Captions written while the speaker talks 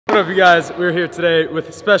What up, you guys? We're here today with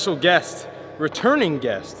a special guest, returning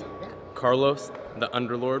guest, Carlos, the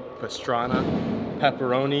Underlord, Pastrana,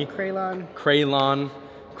 Pepperoni, Craylon,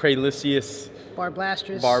 Craylicious,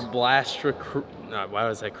 Lastra, why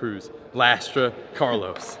was that Cruz? Lastra,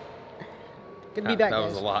 Carlos. Good to be back, that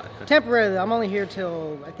guys. Was a lot. Temporarily, I'm only here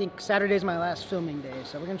till, I think Saturday's my last filming day,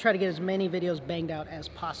 so we're gonna try to get as many videos banged out as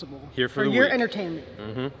possible. Here for your week.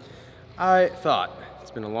 Entertainment. I thought,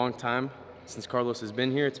 it's been a long time since Carlos has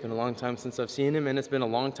been here, it's been a long time since I've seen him, and it's been a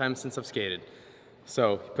long time since I've skated.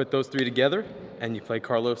 So, put those three together, and you play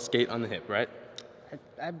Carlos skate on the hip, right?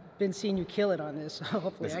 I've been seeing you kill it on this, so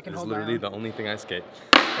hopefully I can hold my own. This is literally the only thing I skate.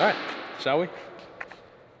 All right, shall we?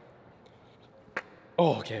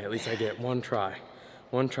 Oh, okay, at least I get one try.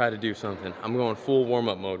 One try to do something. I'm going full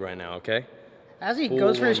warm-up mode right now, okay? As he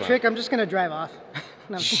goes for his trick, I'm just gonna drive off.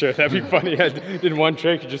 No. Sure, that'd be funny. I did one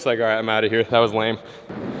trick, you're just like, all right, I'm out of here. That was lame.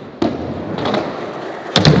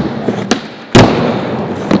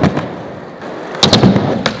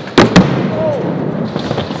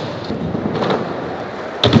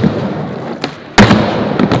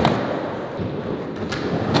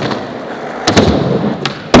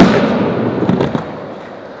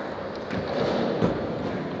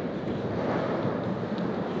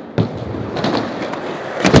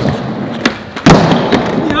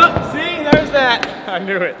 I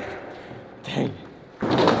knew it. Dang.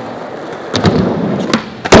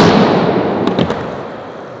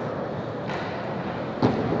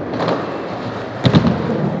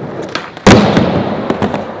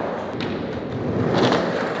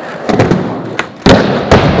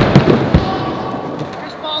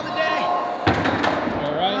 First fall of the day.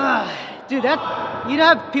 All right. Dude, you'd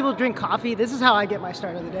have people drink coffee. This is how I get my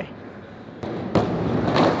start of the day.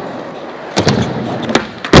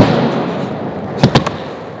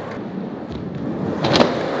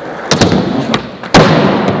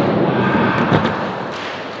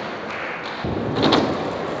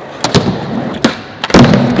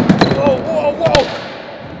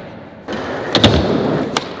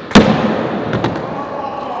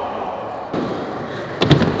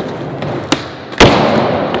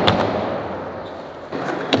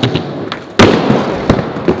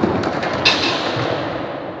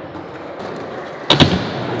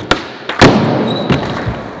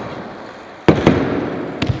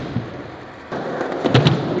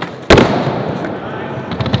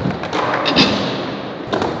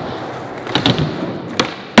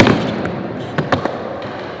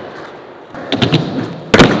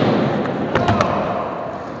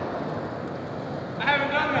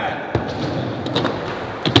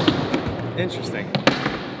 Interesting.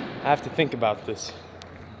 I have to think about this.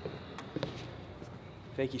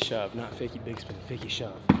 Fakey shove, not fakey big spin, fakey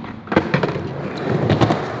shove.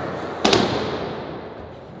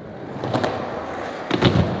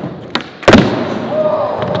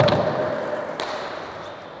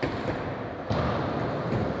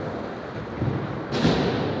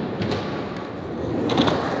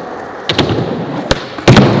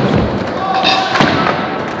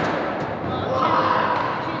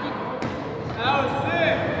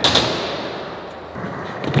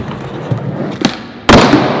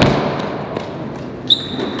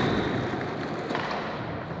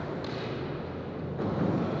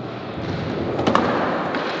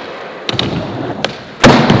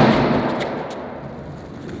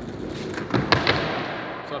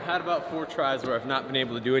 So I've had about 4 tries where I've not been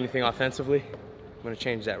able to do anything offensively. I'm gonna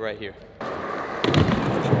change that right here.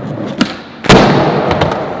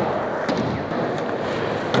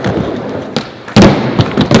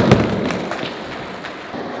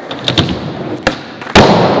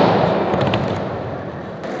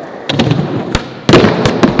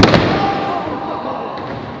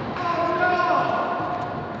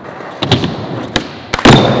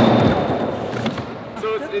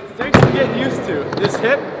 It takes to get used to. This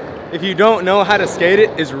hip, if you don't know how to skate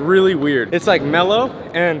it, is really weird. It's like mellow,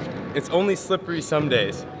 and it's only slippery some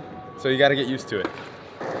days. So you gotta get used to it.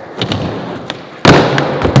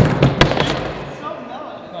 So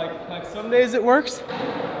mellow. Like some days it works,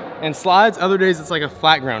 and slides, other days it's like a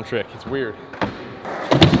flat ground trick. It's weird.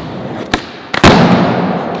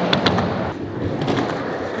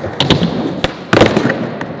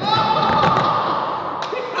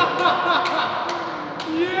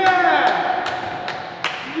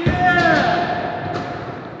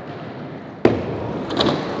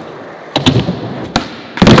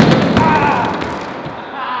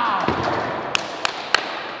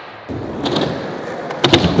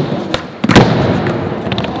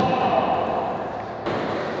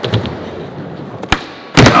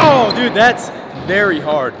 Dude, that's very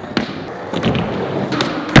hard.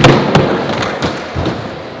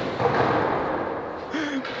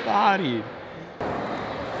 bodied.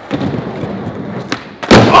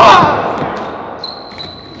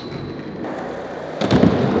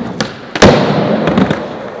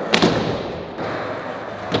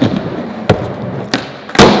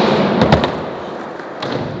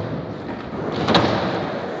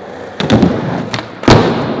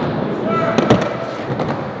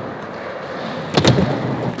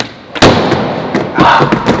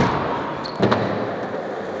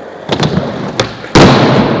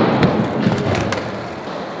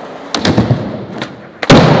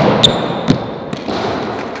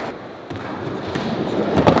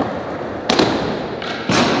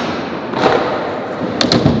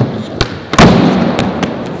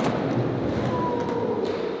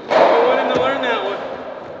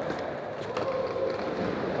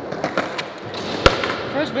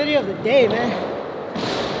 First video of the day, man.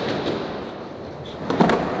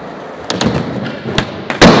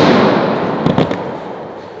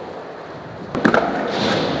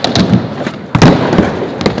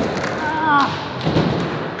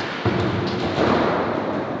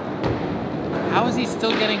 How is he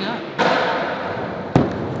still getting up?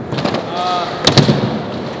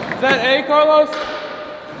 Is that A, Carlos?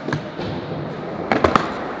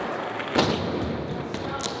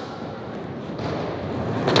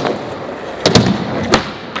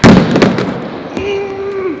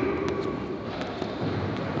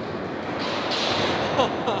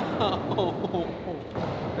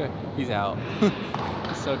 He's out.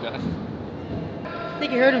 He's so done. I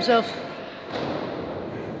think he hurt himself.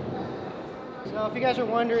 So if you guys are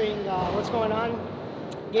wondering what's going on,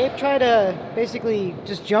 Gabe tried to basically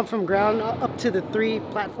just jump from ground up to the 3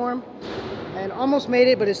 platform and almost made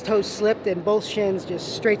it, but his toes slipped and both shins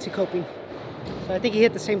just straight to coping. So I think he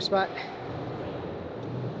hit the same spot.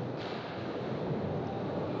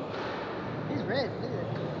 He's red. Look at it.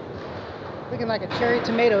 Looking like a cherry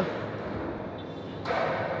tomato.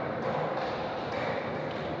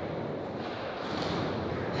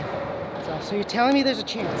 So you're telling me there's a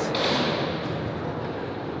chance?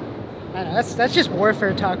 I know, that's just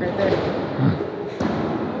warfare talk right there.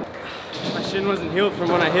 My shin wasn't healed from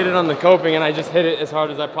when I hit it on the coping, and I just hit it as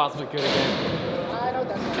hard as I possibly could again. I know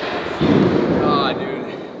that's Oh,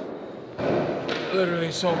 dude.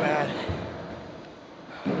 Literally so bad.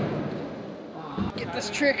 Get this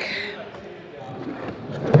trick.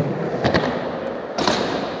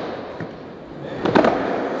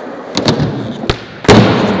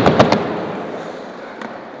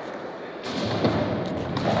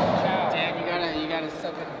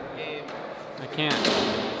 I can't.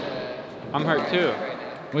 I'm hurt too.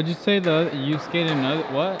 What'd you say though? You skated another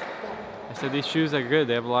what? I said these shoes are good.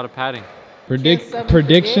 They have a lot of padding.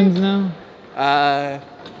 Predictions now? I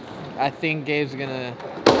think Gabe's gonna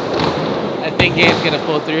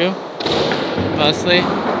pull through. Mostly.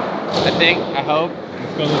 I hope.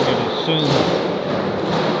 Let's go look at his shins.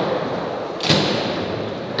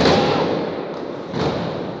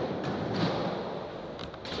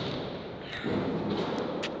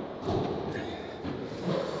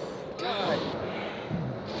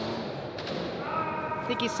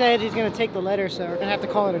 I think he said he's gonna take the letter, so we're gonna have to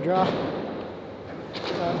call it a draw. So,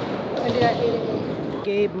 ended at 8-8.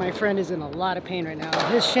 Gabe, my friend, is in a lot of pain right now.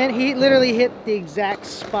 His shin, he literally hit the exact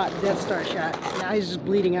spot Death Star shot. Now he's just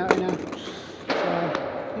bleeding out right now. So,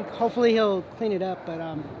 I think hopefully he'll clean it up, but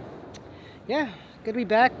yeah, good to be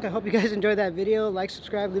back. I hope you guys enjoyed that video. Like,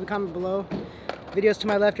 subscribe, leave a comment below. Videos to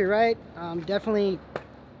my left or right. Definitely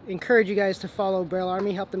encourage you guys to follow Braille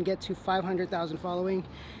Army, help them get to 500,000 following.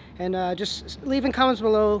 And just leave in comments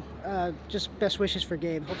below just best wishes for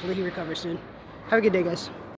Gabe. Hopefully he recovers soon. Have a good day, guys.